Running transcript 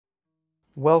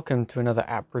Welcome to another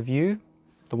app review,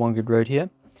 the One Good Road here.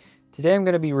 Today I'm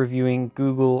going to be reviewing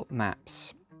Google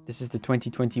Maps. This is the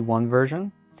 2021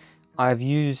 version. I've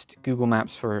used Google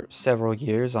Maps for several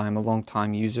years. I'm a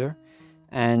long-time user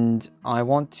and I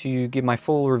want to give my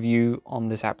full review on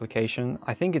this application.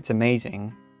 I think it's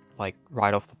amazing, like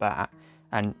right off the bat,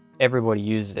 and everybody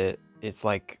uses it. It's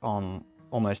like on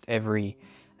almost every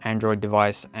Android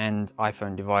device and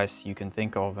iPhone device you can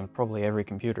think of, and probably every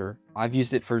computer. I've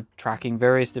used it for tracking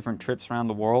various different trips around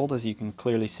the world, as you can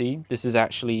clearly see. This is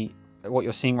actually, what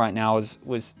you're seeing right now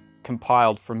was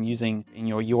compiled from using in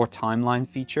your timeline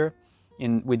feature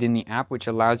within the app, which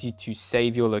allows you to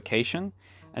save your location.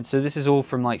 And so this is all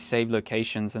from like saved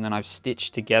locations, and then I've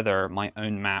stitched together my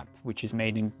own map, which is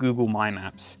made in Google My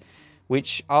Maps,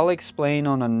 which I'll explain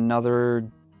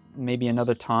on maybe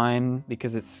another time,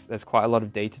 because there's quite a lot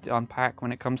of data to unpack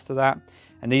when it comes to that.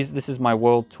 And this is my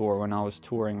world tour when I was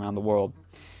touring around the world.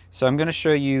 So I'm going to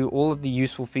show you all of the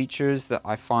useful features that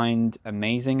I find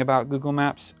amazing about Google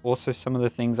Maps, also some of the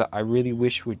things that I really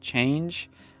wish would change.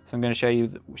 So I'm going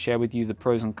to share with you the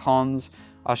pros and cons.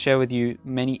 I'll share with you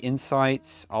many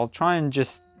insights. I'll try and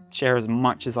just share as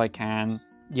much as I can.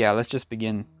 Yeah, let's just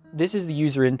begin. This is the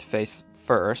user interface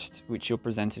first, which you're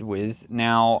presented with.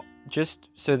 Now, just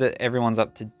so that everyone's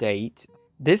up to date,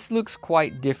 this looks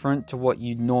quite different to what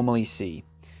you'd normally see.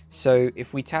 So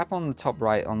if we tap on the top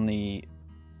right on the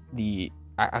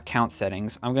account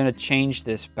settings, I'm going to change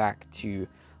this back to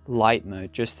light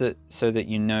mode, just so that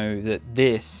you know that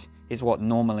this is what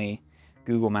normally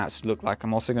Google Maps look like.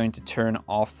 I'm also going to turn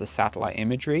off the satellite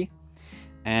imagery,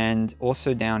 and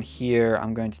also down here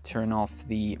I'm going to turn off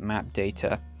the map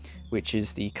data, which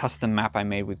is the custom map I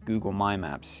made with Google My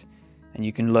Maps. And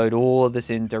you can load all of this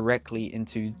in directly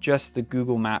into just the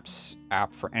Google Maps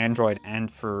app for Android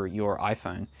and for your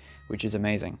iPhone, which is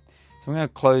amazing. So I'm going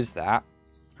to close that,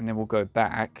 and then we'll go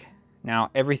back.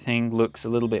 Now everything looks a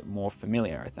little bit more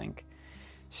familiar, I think.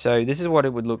 So this is what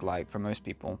it would look like for most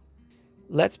people.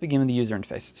 Let's begin with the user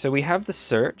interface. So we have the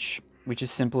search, which is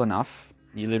simple enough.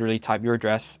 You literally type your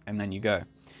address and then you go.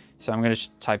 So I'm going to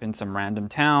type in some random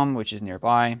town, which is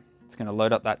nearby. It's going to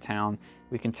load up that town.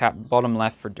 We can tap bottom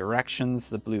left for directions,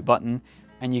 the blue button,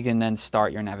 and you can then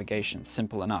start your navigation.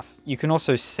 Simple enough. You can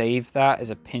also save that as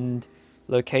a pinned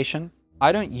location.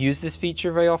 I don't use this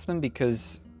feature very often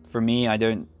because for me, I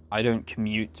don't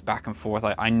commute back and forth.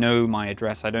 I know my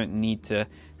address. I don't need to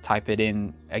type it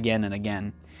in again and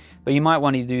again. But you might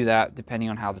want to do that depending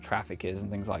on how the traffic is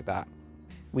and things like that.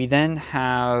 We then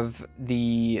have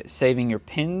the saving your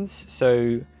pins.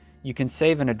 So you can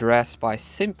save an address by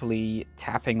simply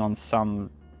tapping on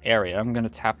some area. I'm going to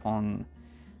tap on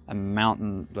a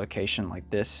mountain location like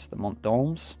this, the Mont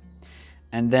Domes.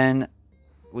 And then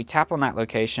we tap on that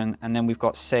location, and then we've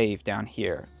got save down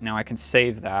here. Now I can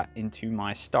save that into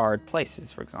my starred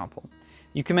places, for example.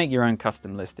 You can make your own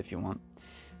custom list if you want.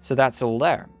 So that's all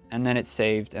there. And then it's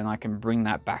saved, and I can bring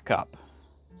that back up,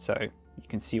 so you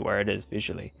can see where it is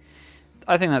visually.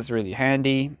 I think that's really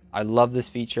handy. I love this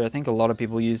feature. I think a lot of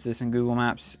people use this in Google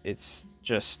Maps. It's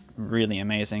just really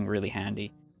amazing, really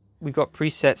handy. We've got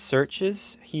preset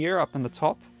searches here up in the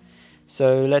top.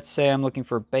 So let's say I'm looking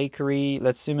for a bakery.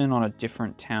 Let's zoom in on a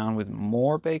different town with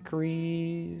more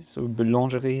bakeries, or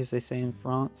boulangeries, as they say in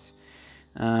France.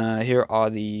 Here are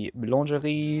the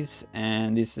boulangeries,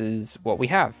 and this is what we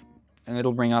have. And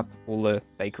it'll bring up all the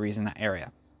bakeries in that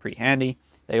area. Pretty handy.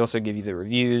 They also give you the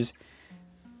reviews.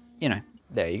 You know,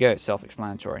 there you go,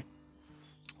 self-explanatory.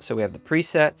 So we have the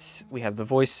presets, we have the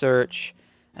voice search,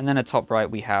 and then at top right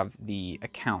we have the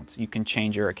account. You can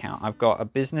change your account. I've got a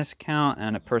business account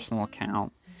and a personal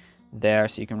account there,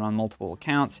 so you can run multiple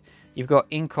accounts. You've got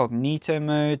incognito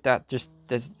mode.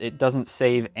 It doesn't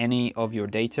save any of your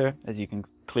data. As you can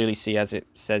clearly see, as it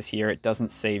says here, it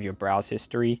doesn't save your browse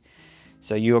history.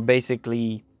 So you're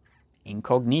basically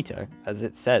incognito, as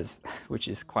it says, which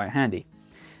is quite handy.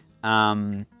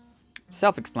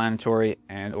 Self-explanatory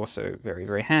and also very,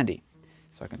 very handy.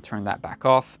 So I can turn that back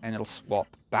off and it'll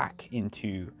swap back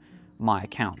into my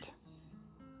account.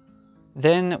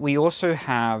 Then we also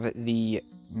have the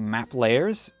map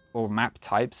layers, or map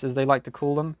types as they like to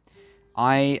call them.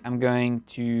 I am going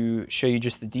to show you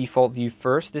just the default view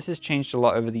first. This has changed a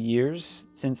lot over the years.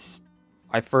 Since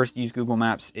I first used Google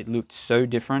Maps, it looked so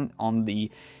different on the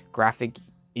graphic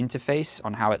interface,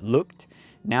 on how it looked.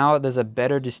 Now there's a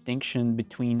better distinction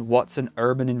between what's an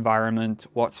urban environment,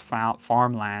 what's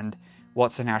farmland,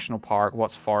 what's a national park,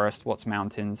 what's forest, what's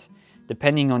mountains,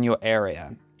 depending on your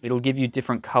area. It'll give you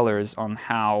different colors on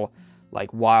how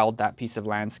like wild that piece of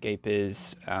landscape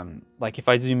is. Like if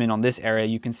I zoom in on this area,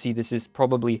 you can see this is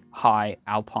probably high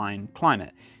alpine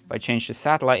climate. If If I change to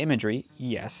satellite imagery,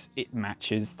 yes, it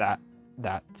matches that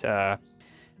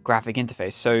graphic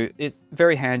interface. So it's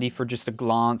very handy for just a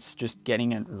glance, just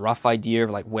getting a rough idea of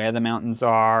like where the mountains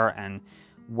are and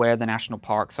where the national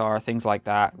parks are, things like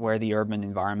that, where the urban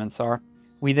environments are.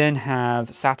 We then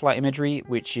have satellite imagery,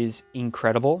 which is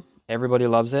incredible. Everybody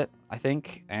loves it, I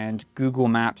think, and Google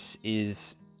Maps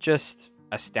is just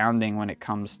astounding when it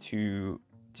comes to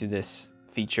this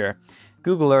feature.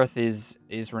 Google Earth is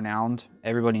renowned.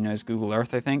 Everybody knows Google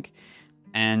Earth, I think,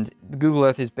 and Google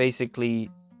Earth is basically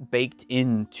baked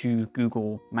into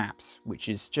Google Maps, which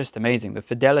is just amazing. The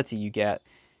fidelity you get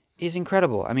is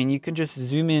incredible. I mean, you can just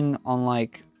zoom in on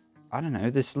like, I don't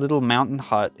know, this little mountain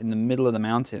hut in the middle of the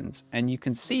mountains, and you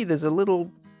can see there's a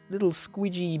little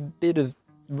squidgy bit of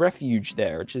refuge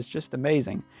there, which is just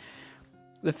amazing.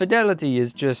 The fidelity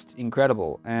is just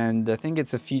incredible, and I think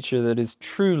it's a feature that is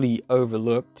truly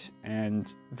overlooked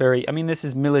and very, I mean, this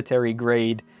is military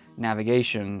grade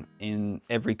navigation in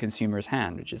every consumer's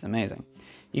hand, which is amazing.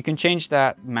 You can change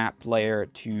that map layer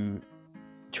to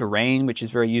terrain, which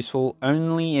is very useful.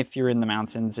 Only if you're in the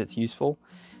mountains it's useful.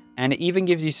 And it even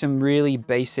gives you some really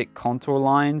basic contour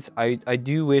lines. I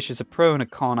do wish, as a pro and a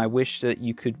con, I wish that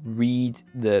you could read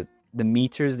the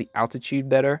meters, the altitude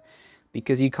better,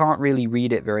 because you can't really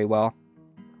read it very well.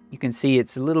 You can see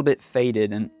it's a little bit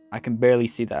faded, and I can barely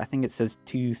see that. I think it says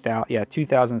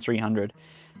 2,300.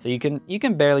 So you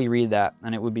can barely read that,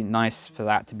 and it would be nice for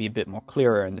that to be a bit more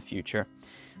clearer in the future.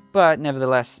 But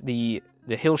nevertheless, the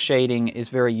hill shading is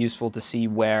very useful to see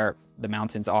where the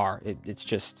mountains are. It's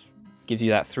just gives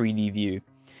you that 3D view.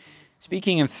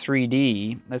 Speaking of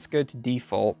 3D, let's go to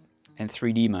default and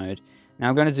 3D mode. Now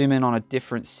I'm going to zoom in on a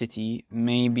different city.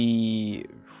 Maybe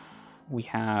we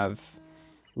have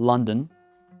London,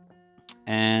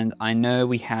 and I know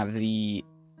we have the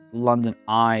London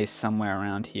Eye somewhere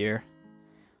around here.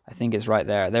 I think it's right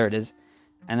there. There it is.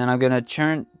 And then I'm going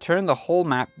to turn the whole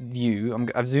map view.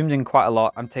 I've zoomed in quite a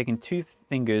lot. I'm taking 2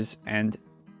 fingers and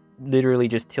literally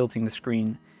just tilting the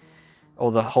screen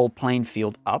or the whole playing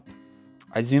field up.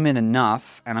 I zoom in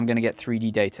enough and I'm going to get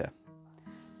 3D data.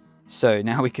 So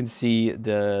now we can see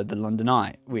the London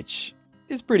Eye, which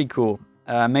is pretty cool.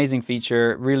 Amazing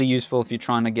feature, really useful if you're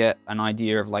trying to get an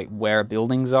idea of like where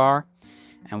buildings are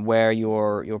and where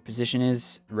your position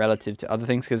is relative to other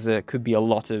things, because there could be a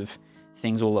lot of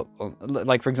things all up.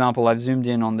 Like for example, I've zoomed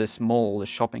in on this mall, the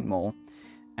shopping mall,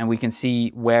 and we can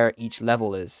see where each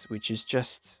level is, which is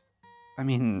just, I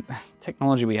mean,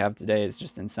 technology we have today is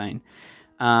just insane.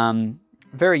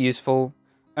 Very useful.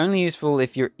 Only useful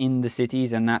if you're in the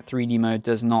cities, and that 3D mode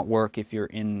does not work if you're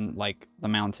in like the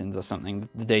mountains or something.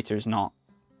 The data is not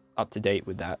up to date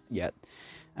with that yet.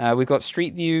 We've got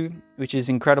Street View, which is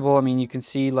incredible. I mean, you can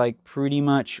see like pretty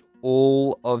much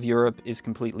all of Europe is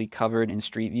completely covered in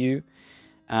Street View.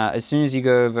 As soon as you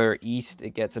go over east,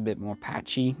 it gets a bit more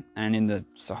patchy, and in the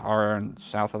Sahara and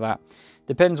south of that.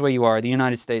 Depends where you are. The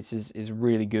United States is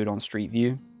really good on Street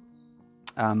View.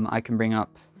 I can bring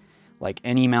up like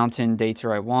any mountain data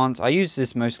I want. I use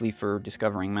this mostly for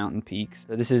discovering mountain peaks.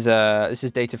 So this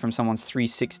is data from someone's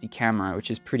 360 camera, which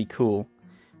is pretty cool.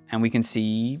 And we can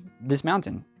see this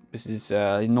mountain. This is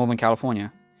in Northern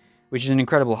California, which is an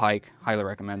incredible hike. Highly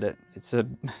recommend it. It's a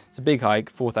big hike,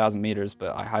 4,000 meters,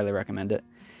 but I highly recommend it.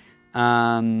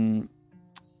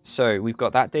 So we've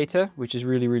got that data, which is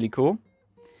really, really cool.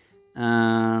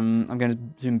 I'm going to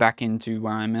zoom back into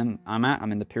where I'm in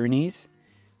the Pyrenees.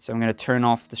 So I'm going to turn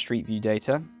off the Street View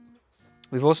data.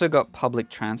 We've also got public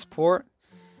transport,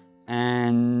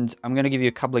 and I'm going to give you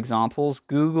a couple examples.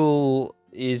 Google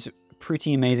is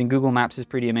pretty amazing. Google Maps is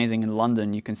pretty amazing in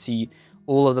London. You can see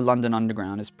all of the London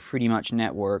Underground is pretty much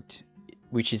networked,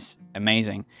 which is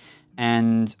amazing.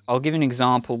 And I'll give you an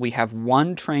example. We have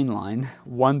one train line,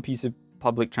 one piece of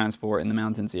public transport in the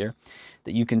mountains here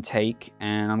that you can take,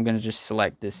 and I'm going to just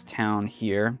select this town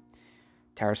here,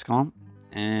 Tarascon,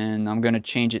 and I'm going to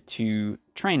change it to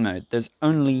train mode. There's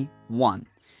only one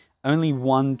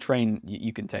train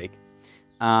you can take,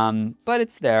 but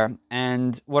it's there.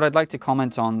 And what I'd like to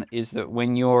comment on is that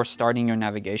when you're starting your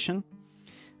navigation,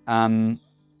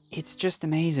 it's just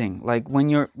amazing. Like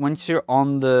once you're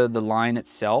on the line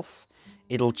itself,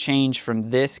 it'll change from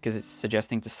this because it's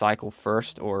suggesting to cycle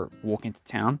first or walk into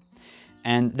town.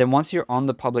 And then once you're on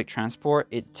the public transport,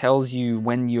 it tells you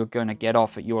when you're going to get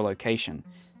off at your location.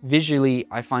 Visually,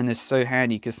 I find this so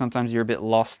handy because sometimes you're a bit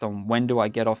lost on when do I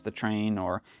get off the train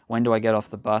or when do I get off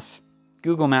the bus.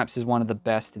 Google Maps is one of the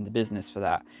best in the business for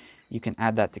that. You can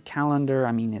add that to calendar.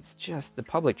 I mean, it's just the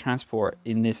public transport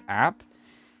in this app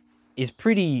is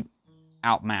pretty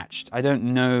outmatched. I don't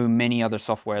know many other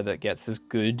software that gets as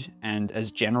good and as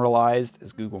generalized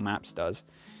as Google Maps does.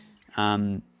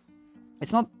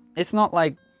 It's not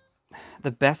like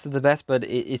the best of the best, but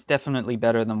it's definitely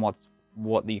better than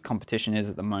what the competition is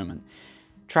at the moment.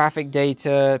 Traffic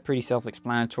data, pretty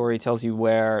self-explanatory, tells you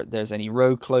where there's any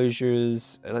road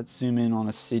closures. Let's zoom in on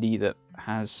a city that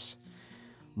has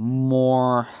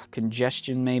more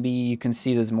congestion. Maybe you can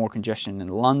see there's more congestion in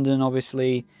London,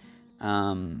 obviously.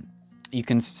 You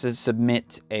can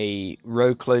submit a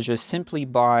road closure simply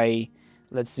by,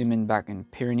 let's zoom in back in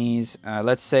Pyrenees.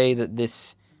 Let's say that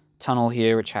this tunnel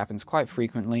here, which happens quite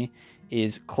frequently,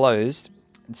 is closed.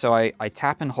 And so I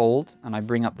tap and hold and I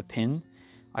bring up the pin.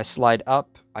 I slide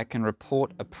up, I can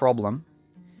report a problem,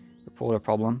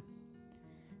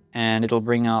 and it'll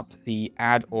bring up the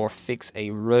add or fix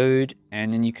a road,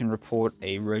 and then you can report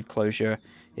a road closure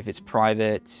if it's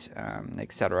private,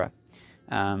 etc.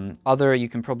 Other, you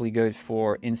can probably go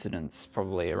for incidents,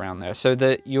 probably around there. So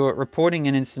that you're reporting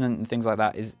an incident and things like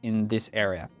that is in this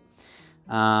area.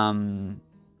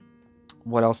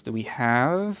 What else do we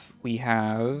have?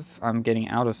 I'm getting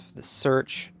out of the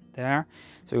search there.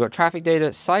 So we've got traffic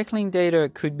data. Cycling data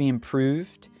could be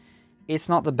improved. It's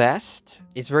not the best.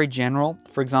 It's very general.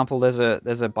 For example, there's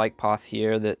a bike path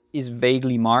here that is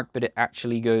vaguely marked, but it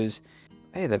actually goes,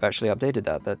 hey, they've actually updated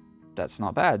that. That's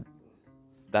not bad.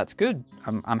 That's good.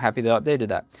 I'm happy they updated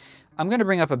that. I'm going to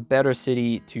bring up a better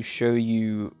city to show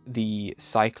you the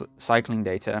cycling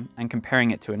data and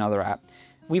comparing it to another app.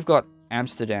 We've got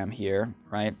Amsterdam here,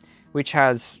 right, which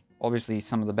has obviously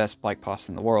some of the best bike paths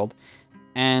in the world,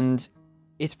 and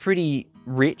it's pretty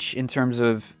rich in terms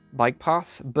of bike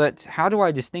paths. But how do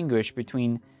I distinguish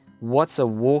between what's a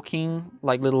walking,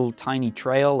 like little tiny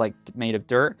trail, like made of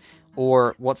dirt,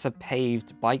 or what's a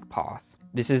paved bike path?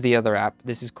 This is the other app.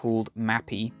 This is called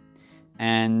Mappy,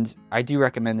 and I do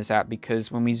recommend this app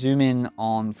because when we zoom in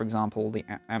on, for example, the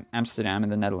Amsterdam in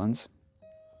the Netherlands,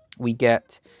 we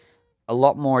get a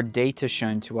lot more data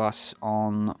shown to us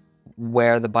on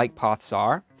where the bike paths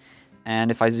are.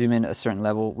 And if I zoom in at a certain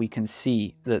level, we can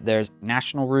see that there's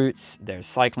national routes, there's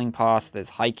cycling paths, there's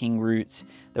hiking routes.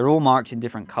 They're all marked in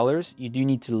different colors. You do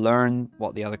need to learn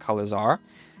what the other colors are,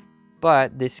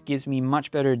 but this gives me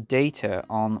much better data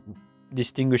on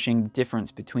distinguishing the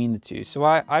difference between the two. So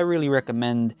I really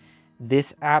recommend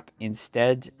this app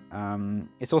instead.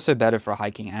 It's also better for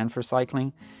hiking and for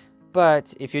cycling.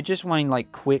 But if you're just wanting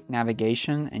like quick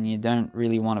navigation and you don't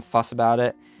really want to fuss about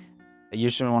it, you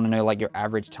just want to know like your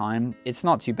average time, it's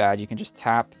not too bad. You can just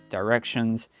tap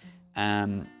directions,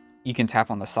 you can tap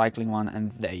on the cycling one,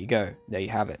 and there you go. There you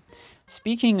have it.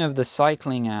 Speaking of the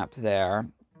cycling app there,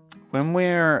 when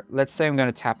let's say I'm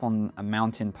going to tap on a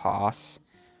mountain pass.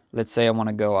 Let's say I want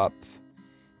to go up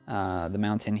the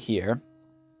mountain here,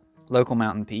 local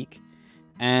mountain peak.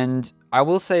 And I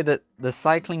will say that the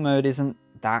cycling mode isn't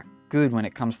that good when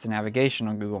it comes to navigation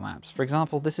on Google Maps. For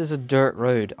example, this is a dirt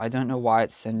road. I don't know why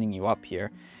it's sending you up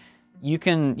here. You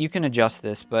can adjust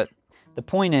this, but the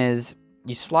point is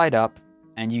you slide up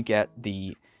and you get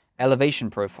the elevation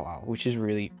profile, which is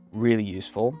really, really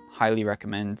useful. Highly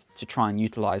recommend to try and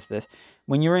utilize this.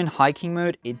 When you're in hiking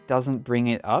mode, it doesn't bring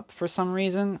it up for some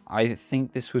reason. I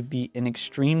think this would be an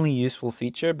extremely useful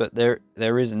feature, but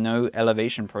there is no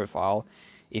elevation profile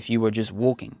if you were just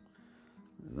walking.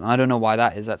 I don't know why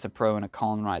that is. That's a pro and a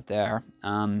con right there.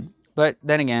 But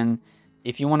then again,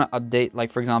 if you want to update, like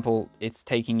for example, it's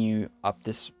taking you up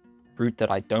this route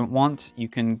that I don't want, you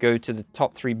can go to the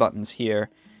top 3 buttons here.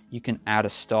 You can add a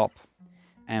stop,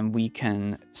 and we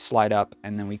can slide up,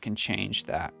 and then we can change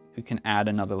that. We can add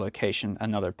another location,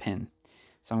 another pin.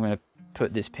 So I'm going to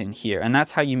put this pin here, and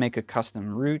that's how you make a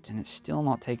custom route. And it's still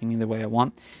not taking me the way I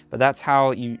want, but that's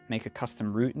how you make a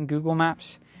custom route in Google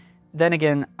Maps. Then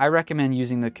again, I recommend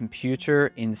using the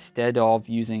computer instead of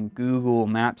using Google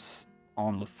Maps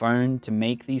on the phone to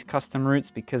make these custom routes,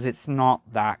 because it's not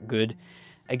that good.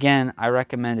 Again, I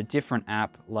recommend a different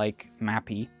app like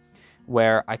Mappy,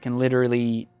 where I can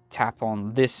literally tap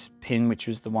on this pin, which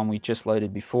was the one we just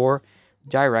loaded before,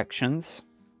 directions.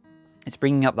 It's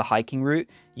bringing up the hiking route.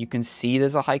 You can see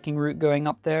there's a hiking route going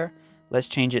up there. Let's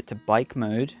change it to bike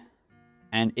mode,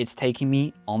 and it's taking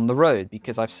me on the road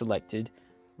because I've selected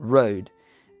road.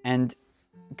 And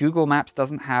Google Maps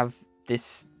doesn't have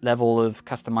this level of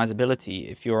customizability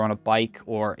if you're on a bike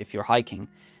or if you're hiking.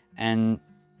 And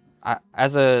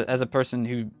as a person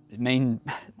who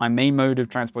my main mode of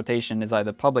transportation is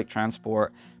either public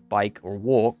transport, bike, or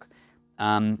walk,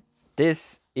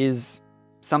 this is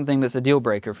something that's a deal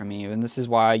breaker for me, and this is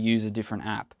why I use a different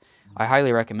app. I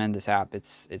highly recommend this app.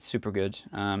 It's super good.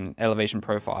 Elevation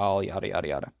profile, yada yada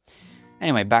yada.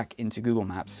 Anyway, back into Google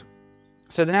Maps.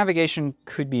 So the navigation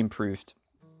could be improved.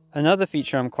 Another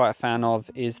feature I'm quite a fan of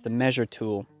is the measure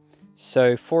tool.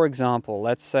 So for example,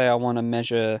 let's say I want to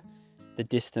measure the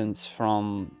distance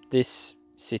from this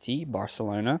city,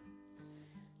 Barcelona,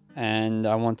 and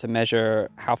I want to measure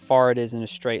how far it is in a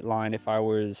straight line if I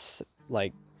was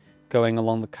like going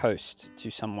along the coast to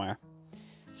somewhere.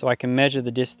 So I can measure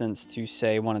the distance to,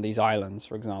 say, one of these islands,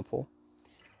 for example.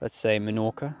 Let's say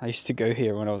Menorca. I used to go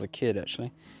here when I was a kid,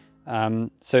 actually.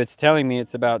 So it's telling me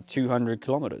it's about 200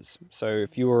 kilometers. So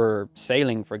if you were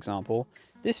sailing, for example,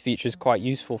 this feature is quite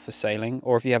useful for sailing,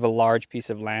 or if you have a large piece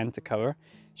of land to cover.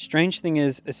 Strange thing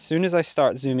is, as soon as I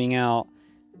start zooming out,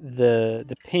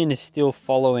 the pin is still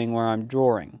following where I'm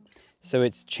drawing. So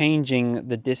it's changing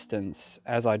the distance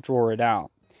as I draw it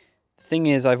out. The thing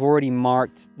is, I've already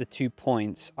marked the 2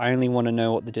 points. I only want to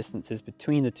know what the distance is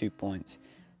between the 2 points.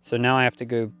 So now I have to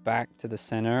go back to the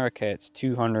center. Okay, it's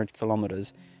 200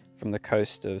 kilometers from the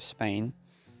coast of Spain.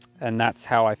 And that's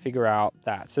how I figure out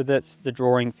that. So that's the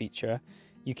drawing feature.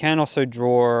 You can also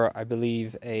draw, I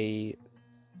believe, an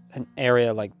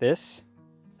area like this.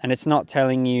 And it's not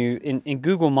telling you, in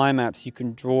Google My Maps, you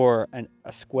can draw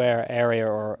a square area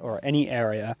or any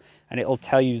area, and it'll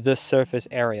tell you the surface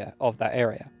area of that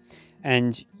area.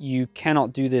 And you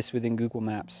cannot do this within Google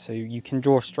Maps. So you can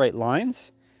draw straight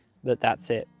lines, but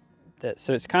that's it.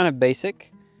 So it's kind of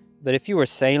basic, but if you were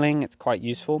sailing, it's quite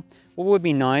useful. What would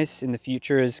be nice in the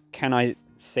future is, can I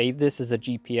save this as a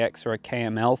GPX or a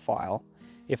KML file?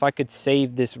 If I could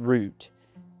save this route,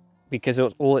 because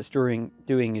all it's doing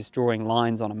is drawing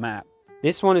lines on a map.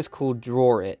 This one is called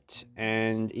Draw It,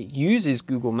 and it uses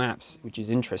Google Maps, which is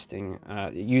interesting.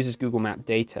 It uses Google Map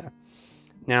data.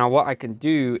 Now what I can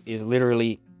do is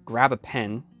literally grab a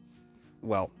pen,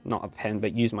 well, not a pen,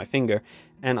 but use my finger,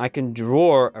 and I can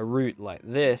draw a route like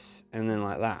this, and then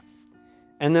like that.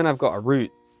 And then I've got a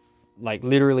route, like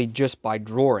literally just by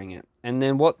drawing it. And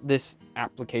then what this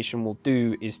application will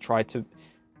do is try to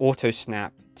auto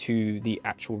snap to the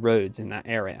actual roads in that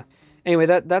area. Anyway,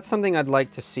 that's something I'd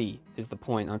like to see, is the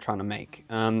point I'm trying to make.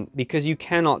 Because you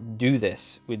cannot do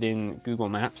this within Google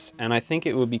Maps, and I think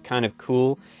it would be kind of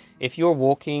cool if you're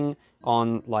walking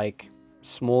on like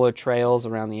smaller trails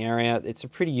around the area. It's a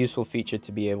pretty useful feature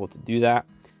to be able to do that.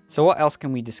 So what else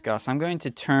can we discuss? I'm going to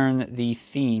turn the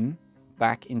theme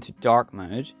back into dark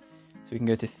mode. So we can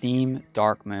go to theme,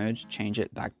 dark mode, change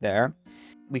it back there.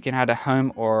 We can add a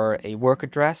home or a work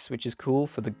address, which is cool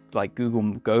for the like Google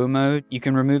Go mode. You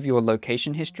can remove your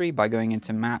location history by going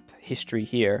into map history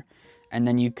here, and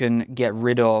then you can get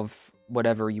rid of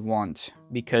whatever you want,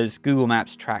 because Google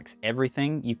Maps tracks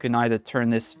everything. You can either turn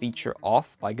this feature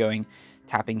off by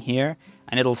tapping here,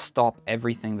 and it'll stop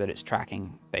everything that it's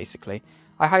tracking, basically.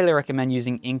 I highly recommend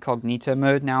using incognito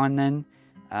mode now and then.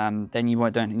 Then you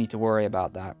don't need to worry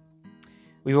about that.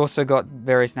 We've also got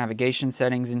various navigation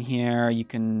settings in here. You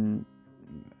can,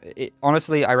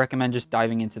 honestly, I recommend just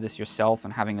diving into this yourself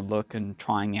and having a look and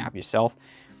trying the app yourself.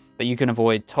 But you can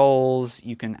avoid tolls,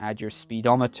 you can add your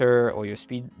speedometer or the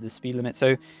speed limit.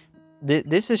 So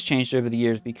this has changed over the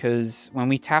years, because when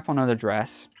we tap on an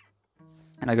address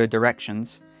and I go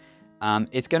directions,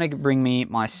 it's going to bring me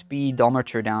my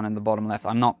speedometer down in the bottom left.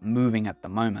 I'm not moving at the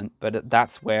moment, but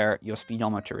that's where your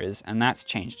speedometer is, and that's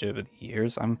changed over the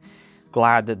years. I'm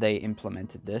glad that they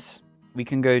implemented this. We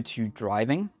can go to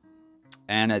driving,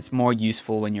 and it's more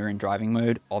useful when you're in driving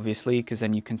mode, obviously, because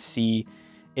then you can see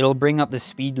it'll bring up the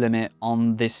speed limit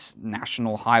on this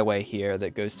national highway here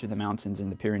that goes through the mountains in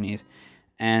the Pyrenees.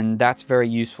 And that's very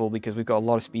useful because we've got a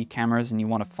lot of speed cameras, and you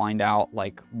want to find out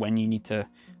like when you need to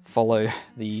follow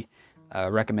the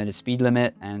recommended speed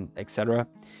limit, and etc.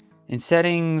 In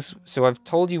settings, so I've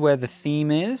told you where the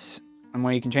theme is and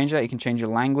where you can change that. You can change your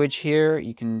language here.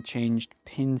 You can change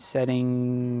pin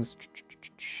settings,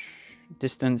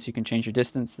 distance. You can change your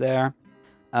distance there.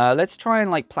 Let's try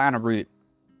and like plan a route.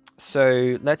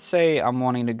 So let's say I'm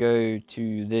wanting to go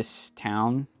to this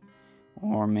town,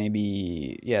 or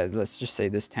maybe, yeah, let's just say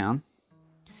this town.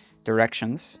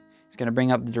 Directions. It's going to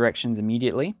bring up the directions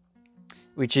immediately,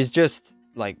 which is just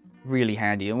like really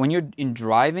handy. And when you're in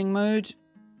driving mode,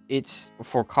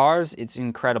 for cars, it's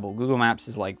incredible. Google Maps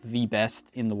is like the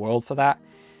best in the world for that.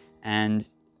 And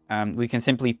we can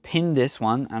simply pin this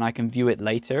one, and I can view it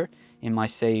later in my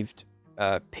saved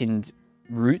pinned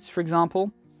routes, for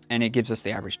example. And it gives us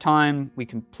the average time. We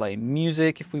can play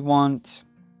music if we want.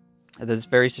 There's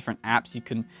various different apps you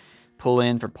can pull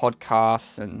in for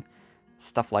podcasts and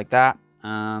stuff like that.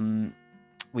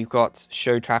 We've got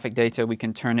show traffic data. We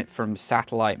can turn it from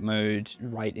satellite mode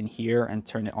right in here and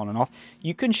turn it on and off.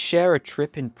 You can share a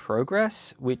trip in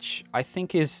progress, which I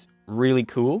think is really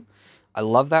cool. I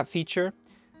love that feature.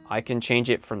 I can change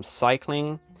it from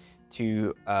cycling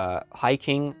to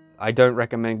hiking. I don't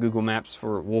recommend Google Maps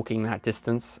for walking that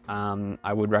distance.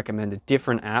 I would recommend a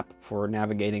different app for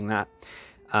navigating that.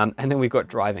 And then we've got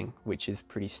driving, which is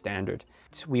pretty standard.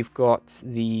 So we've got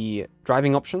the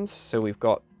driving options. So we've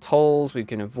got tolls, we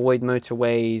can avoid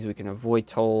motorways, we can avoid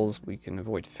tolls, we can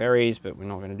avoid ferries, but we're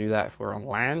not going to do that if we're on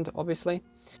land, obviously.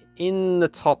 In the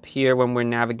top here, when we're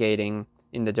navigating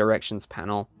in the directions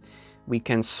panel, we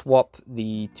can swap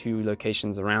the two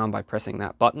locations around by pressing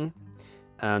that button,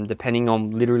 depending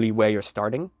on literally where you're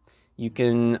starting. You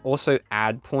can also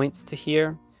add points to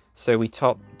here. So we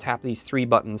tap these three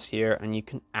buttons here and you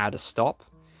can add a stop.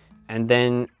 And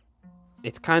then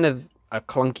it's kind of a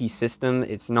clunky system.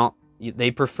 It's not,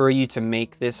 they prefer you to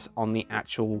make this on the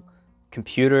actual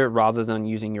computer rather than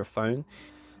using your phone.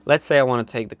 Let's say I want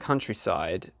to take the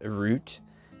countryside route,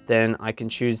 then I can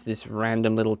choose this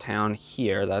random little town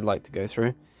here that I'd like to go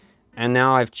through. And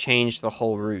now I've changed the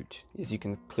whole route, as you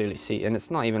can clearly see, and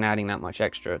it's not even adding that much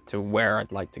extra to where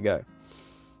I'd like to go.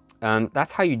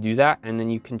 That's how you do that, and then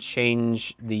you can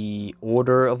change the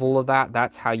order of all of that.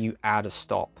 That's how you add a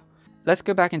stop. Let's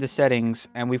go back into settings,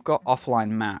 and we've got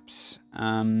offline maps.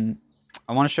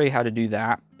 I want to show you how to do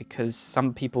that because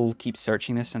some people keep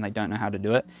searching this and they don't know how to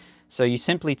do it. So you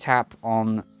simply tap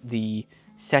on the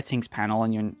settings panel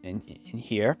and you're in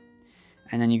here,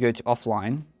 and then you go to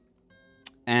offline,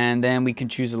 and then we can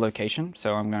choose a location.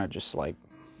 So I'm going to just like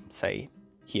say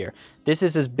here. This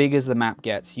is as big as the map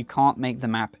gets. You can't make the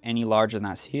map any larger than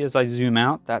that. See, as I zoom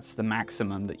out, that's the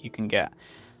maximum that you can get.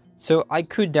 So I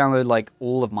could download like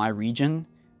all of my region,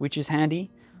 which is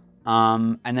handy.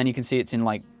 And then you can see it's in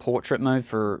like portrait mode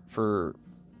for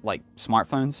like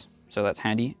smartphones. So that's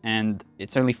handy. And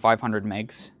it's only 500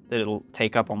 megs that it'll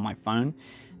take up on my phone.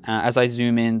 As I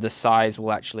zoom in, the size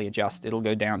will actually adjust. It'll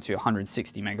go down to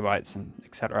 160 megabytes and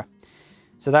etc.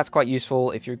 So that's quite useful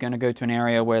if you're going to go to an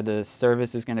area where the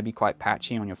service is going to be quite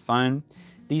patchy on your phone.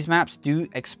 These maps do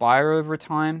expire over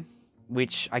time,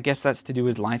 which I guess that's to do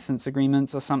with license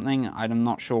agreements or something. I'm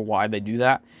not sure why they do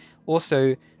that.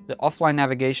 Also, the offline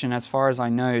navigation, as far as I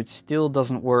know, still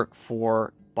doesn't work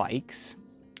for bikes.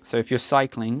 So if you're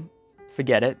cycling,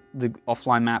 forget it. The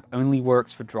offline map only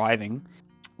works for driving.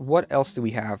 What else do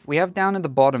we have? We have down at the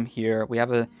bottom here, we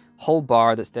have a whole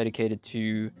bar that's dedicated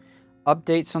to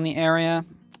updates on the area,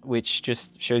 which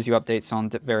just shows you updates on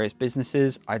various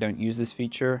businesses. I don't use this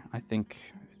feature. I think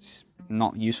it's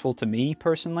not useful to me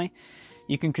personally.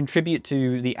 You can contribute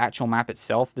to the actual map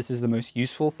itself. This is the most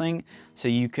useful thing. So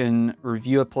you can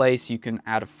review a place, you can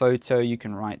add a photo, you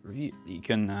can write review, you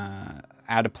can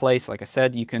add a place, like I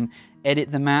said. You can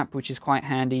edit the map, which is quite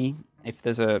handy if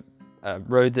there's a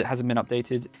road that hasn't been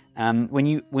updated.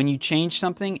 When you change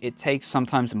something, it takes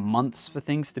sometimes months for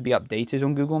things to be updated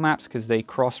on Google Maps because they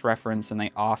cross-reference and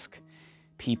they ask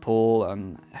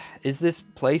people, is this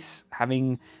place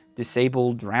having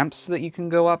disabled ramps that you can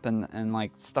go up and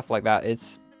like stuff like that.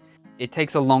 It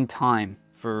takes a long time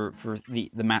for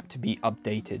the map to be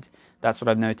updated. That's what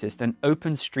I've noticed. And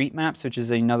OpenStreetMaps, which is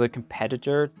another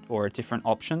competitor or a different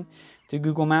option to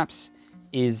Google Maps,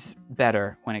 is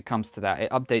better when it comes to that.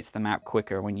 It updates the map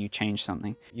quicker when you change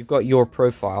something. You've got your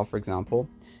profile, for example.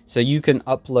 So you can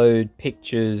upload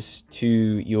pictures to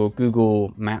your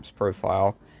Google Maps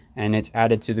profile and it's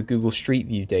added to the Google Street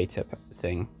View data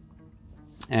thing.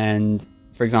 And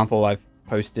for example, I've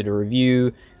posted a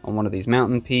review on one of these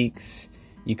mountain peaks.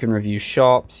 You can review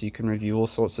shops, you can review all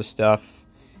sorts of stuff.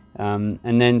 And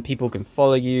then people can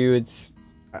follow you.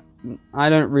 I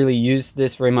don't really use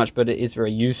this very much, but it is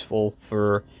very useful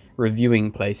for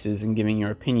reviewing places and giving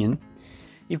your opinion.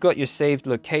 You've got your saved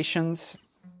locations.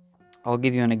 I'll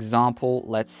give you an example.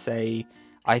 Let's say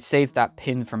I saved that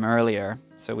pin from earlier.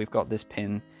 So we've got this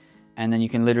pin, and then you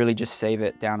can literally just save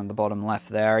it down in the bottom left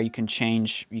there. You can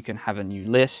change, you can have a new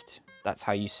list. That's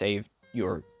how you save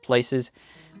your places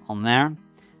on there.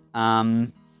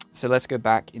 So let's go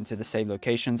back into the save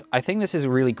locations. I think this is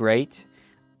really great.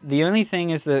 The only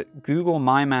thing is that Google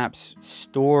My Maps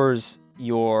stores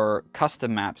your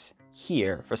custom maps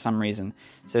here for some reason.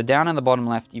 So down in the bottom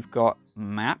left, you've got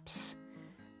maps,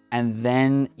 and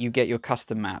then you get your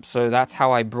custom maps. So that's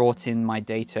how I brought in my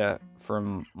data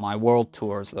from my world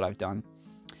tours that I've done.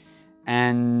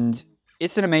 And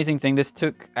it's an amazing thing. This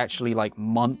took actually like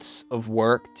months of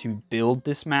work to build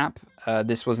this map.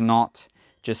 This was not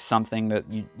just something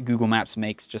that Google Maps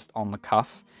makes just on the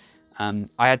cuff.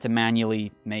 I had to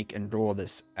manually make and draw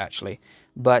this actually,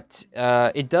 but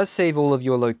it does save all of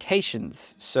your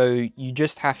locations. So you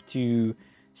just have to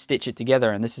stitch it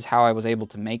together. And this is how I was able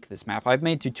to make this map. I've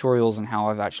made tutorials on how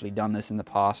I've actually done this in the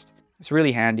past. It's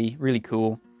really handy, really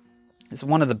cool. It's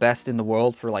one of the best in the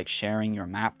world for like sharing your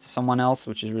map to someone else,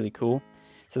 which is really cool.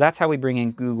 So that's how we bring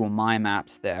in Google My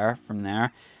Maps there from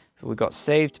there. So we've got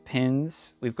saved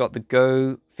pins. We've got the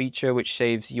Go feature, which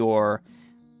saves your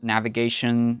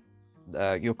navigation,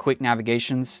 your quick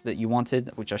navigations that you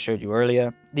wanted, which I showed you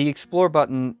earlier. The Explore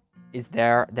button is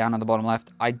there down on the bottom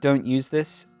left. I don't use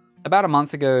this. About a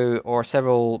month ago or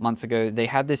several months ago, they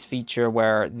had this feature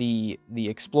where the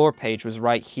Explore page was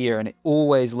right here and it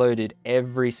always loaded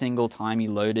every single time you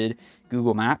loaded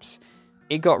Google Maps.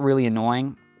 It got really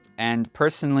annoying, and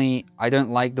personally, I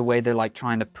don't like the way they're like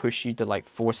trying to push you to like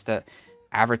force to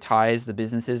advertise the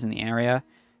businesses in the area.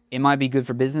 It might be good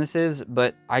for businesses,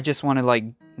 but I just want to like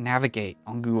navigate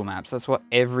on Google Maps. That's what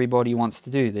everybody wants to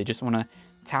do. They just want to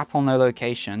tap on their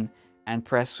location and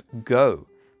press go.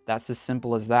 That's as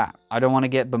simple as that. I don't want to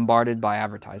get bombarded by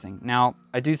advertising. Now,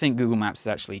 I do think Google Maps is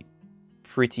actually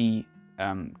pretty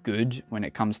good when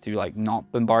it comes to like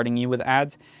not bombarding you with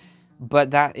ads.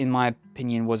 But that, in my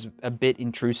opinion, was a bit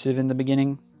intrusive in the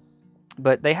beginning.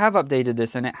 But they have updated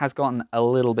this and it has gotten a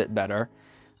little bit better.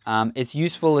 It's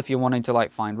useful if you're wanting to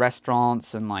like find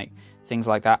restaurants and like things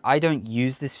like that. I don't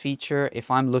use this feature. If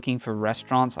I'm looking for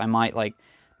restaurants, I might like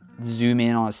zoom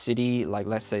in on a city, like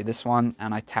let's say this one,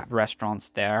 and I tap restaurants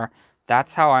there.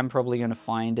 That's how I'm probably going to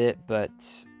find it, but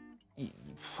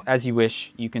as you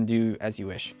wish, you can do as you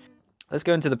wish. Let's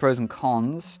go into the pros and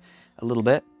cons a little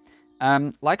bit.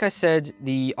 Like I said,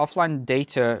 the offline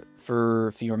data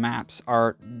for your maps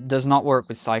does not work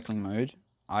with cycling mode.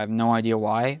 I have no idea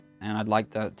why, and I'd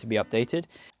like that to be updated.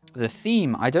 The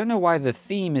theme, I don't know why the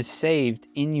theme is saved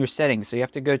in your settings. So you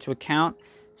have to go to Account,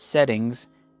 Settings,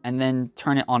 and then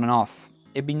turn it on and off.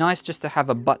 It'd be nice just to have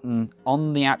a button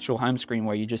on the actual home screen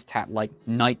where you just tap like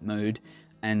night mode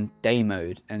and day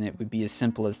mode, and it would be as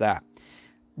simple as that.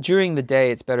 During the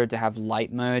day, it's better to have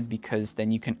light mode because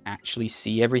then you can actually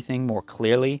see everything more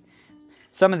clearly.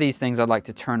 Some of these things I'd like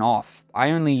to turn off. I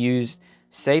only use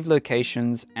saved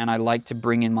locations, and I like to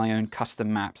bring in my own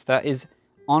custom maps. That is,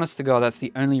 honest to God, that's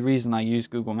the only reason I use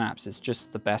Google Maps. It's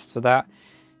just the best for that.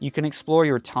 You can explore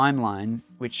your timeline,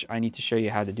 which I need to show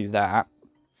you how to do that.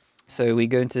 So we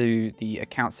go into the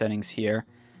account settings here,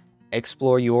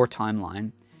 explore your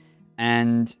timeline,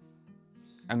 and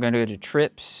I'm going to go to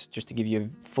trips just to give you a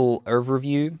full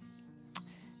overview.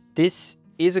 This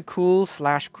is a cool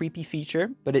 / creepy feature,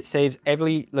 but it saves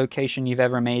every location you've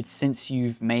ever made since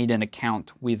you've made an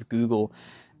account with Google.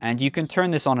 And you can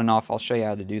turn this on and off. I'll show you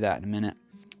how to do that in a minute.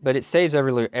 But it saves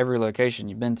every location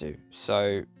you've been to.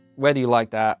 So whether you like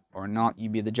that or not, you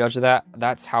be the judge of that.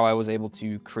 That's how I was able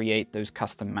to create those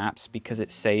custom maps, because it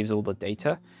saves all the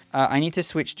data. I need to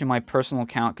switch to my personal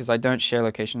account because I don't share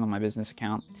location on my business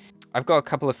account. I've got a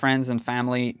couple of friends and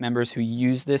family members who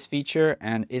use this feature,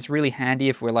 and it's really handy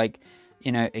if we're like,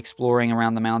 you know, exploring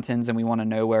around the mountains and we want to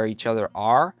know where each other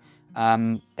are.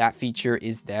 That feature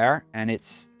is there, and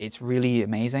it's really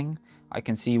amazing. I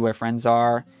can see where friends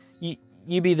are.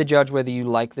 You be the judge whether you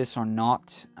like this or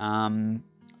not.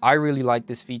 I really like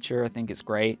this feature. I think it's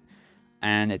great,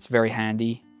 and it's very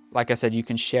handy. Like I said, you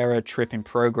can share a trip in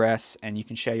progress, and you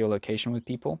can share your location with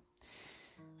people.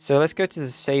 So let's go to the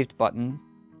saved button,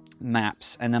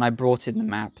 maps, and then I brought in the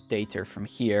map data from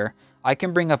here. I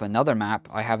can bring up another map.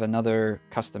 I have another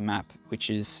custom map, which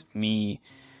is me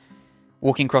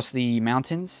walking across the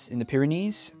mountains in the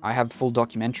Pyrenees. I have a full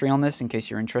documentary on this in case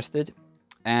you're interested.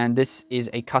 And this is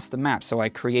a custom map. So I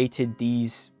created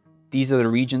these are the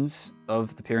regions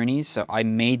of the Pyrenees. So I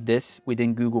made this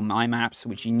within Google My Maps,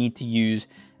 which you need to use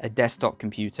a desktop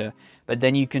computer. But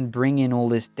then you can bring in all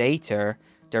this data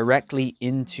directly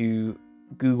into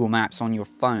Google Maps on your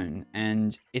phone,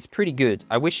 and it's pretty good.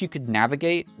 I wish you could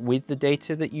navigate with the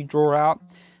data that you draw out,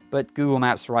 but Google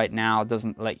Maps right now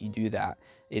doesn't let you do that.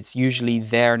 It's usually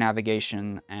their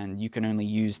navigation, and you can only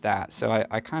use that. So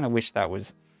I kind of wish that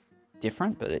was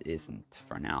different, but it isn't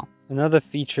for now. Another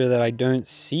feature that I don't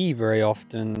see very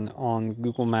often on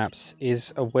Google Maps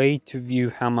is a way to view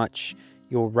how much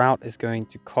your route is going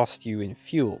to cost you in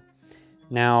fuel.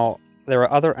 Now, there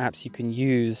are other apps you can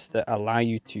use that allow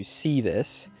you to see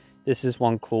this. This is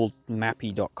one called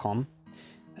Mappy.com,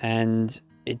 and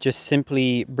it just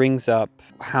simply brings up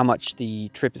how much the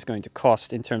trip is going to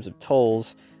cost in terms of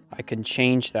tolls. I can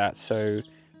change that, so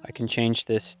I can change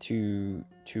this to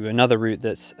another route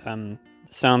that's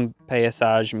sans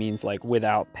péage, means like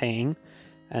without paying,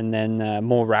 and then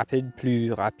more rapid,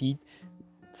 plus rapide,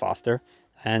 faster,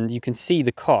 and you can see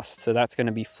the cost. So that's going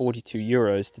to be 42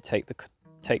 euros to take the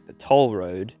toll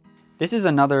road. This is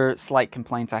another slight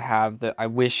complaint I have, that I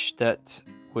wish that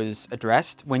was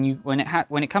addressed. When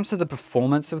it comes to the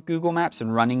performance of Google Maps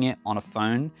and running it on a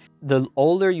phone, the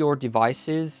older your device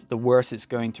is, the worse it's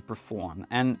going to perform.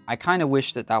 And I kind of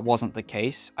wish that that wasn't the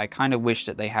case. I kind of wish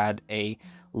that they had a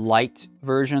light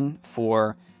version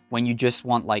for when you just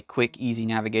want like quick, easy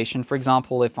navigation. For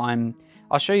example,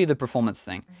 I'll show you the performance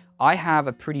thing. I have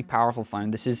a pretty powerful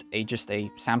phone. This is just a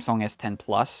Samsung S10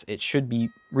 Plus. It should be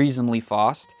reasonably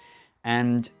fast.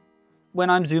 And when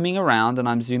I'm zooming around the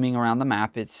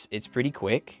map, it's pretty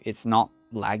quick. It's not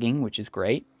lagging, which is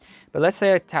great. But let's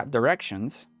say I tap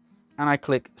directions and I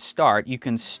click start. You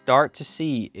can start to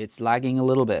see it's lagging a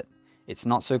little bit. It's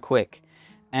not so quick.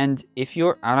 And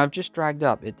I've just dragged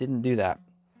up, it didn't do that.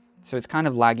 So it's kind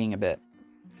of lagging a bit.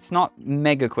 It's not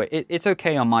mega quick. It's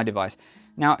okay on my device.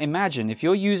 Now imagine if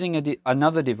you're using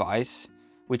another device,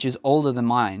 which is older than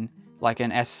mine, like a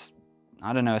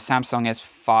Samsung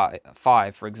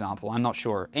S5, for example. I'm not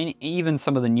sure. Even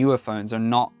some of the newer phones are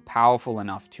not powerful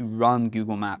enough to run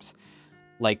Google Maps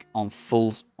like on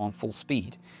full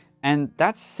speed. And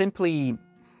that's simply,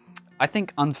 I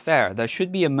think, unfair. There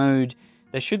should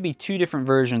be two different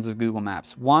versions of Google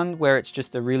Maps. One where it's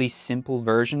just a really simple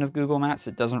version of Google Maps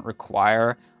that doesn't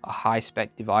require a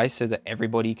high-spec device so that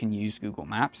everybody can use Google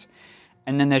Maps.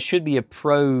 And then there should be a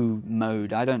pro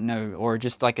mode, I don't know, or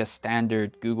just like a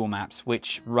standard Google Maps,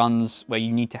 which runs where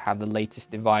you need to have the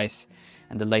latest device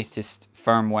and the latest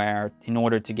firmware in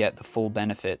order to get the full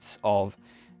benefits of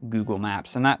Google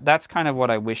Maps. And that's kind of what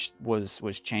I wish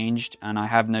was changed, and I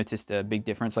have noticed a big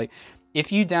difference. Like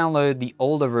if you download the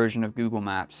older version of Google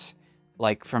Maps,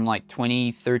 like from like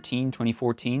 2013,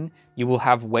 2014, you will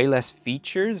have way less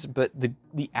features, but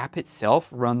the app itself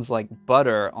runs like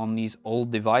butter on these old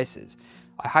devices.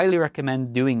 I highly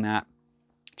recommend doing that,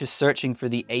 just searching for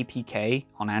the APK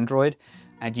on Android,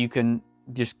 and you can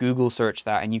just Google search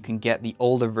that and you can get the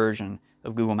older version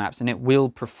of Google Maps, and it will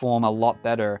perform a lot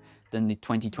better than the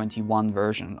 2021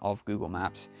 version of Google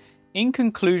Maps. In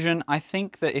conclusion, I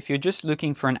think that if you're just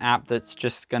looking for an app that's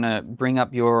just gonna bring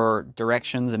up your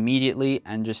directions immediately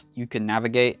and just you can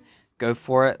navigate, go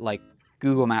for it. Like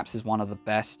Google Maps is one of the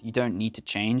best. You don't need to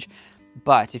change.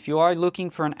 But if you are looking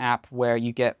for an app where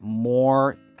you get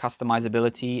more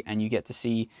customizability and you get to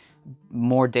see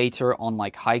more data on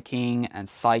like hiking and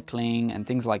cycling and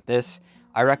things like this,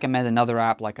 I recommend another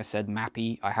app, like I said,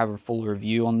 Mappy. I have a full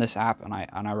review on this app, and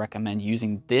I recommend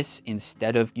using this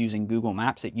instead of using Google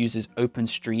Maps. It uses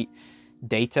OpenStreetMap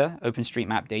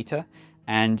data,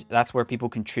 and that's where people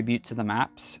contribute to the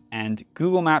maps. And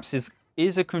Google Maps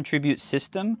is a contribute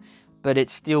system, but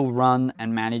it's still run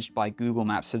and managed by Google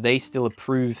Maps, so they still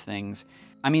approve things.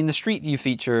 I mean, the Street View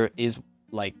feature is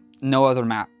like no other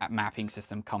mapping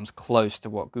system comes close to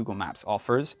what Google Maps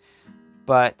offers,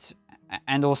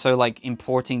 and also like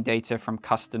importing data from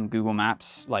custom Google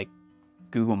Maps, like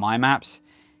Google My Maps.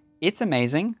 It's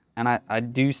amazing. And I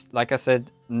do, like I said,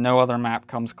 no other map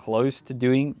comes close to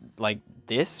doing like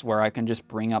this, where I can just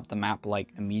bring up the map like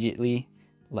immediately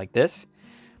like this.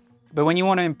 But when you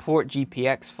want to import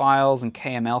GPX files and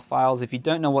KML files, if you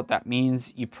don't know what that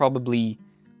means, you probably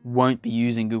won't be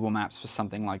using Google Maps for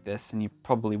something like this, and you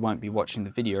probably won't be watching the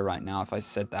video right now if I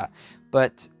said that.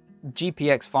 But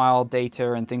GPX file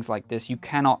data and things like this, you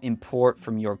cannot import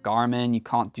from your Garmin. You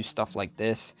can't do stuff like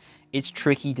this. It's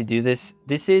tricky to do this.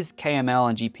 This is KML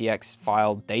and GPX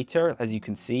file data, as you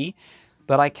can see,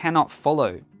 but I cannot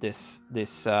follow this.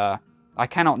 I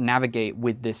cannot navigate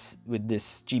with this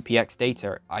GPX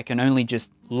data. I can only just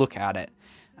look at it,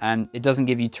 and it doesn't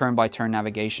give you turn-by-turn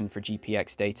navigation for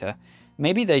GPX data.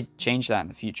 Maybe they change that in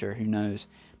the future. Who knows?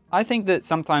 I think that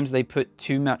sometimes they put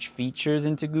too much features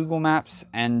into Google Maps,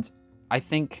 and I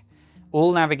think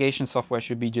all navigation software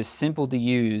should be just simple to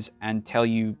use and tell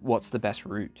you what's the best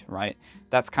route, right?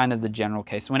 That's kind of the general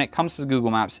case. When it comes to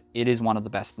Google Maps, it is one of the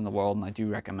best in the world, and I do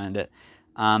recommend it.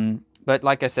 But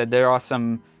like I said, there are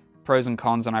some pros and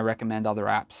cons, and I recommend other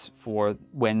apps for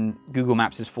when Google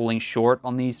Maps is falling short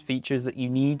on these features that you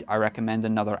need. I recommend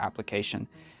another application.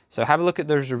 So have a look at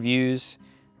those reviews.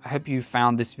 I hope you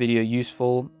found this video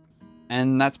useful.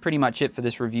 And that's pretty much it for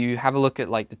this review. Have a look at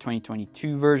like the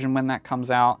 2022 version when that comes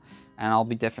out, and I'll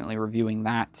be definitely reviewing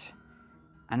that.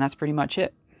 And that's pretty much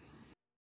it.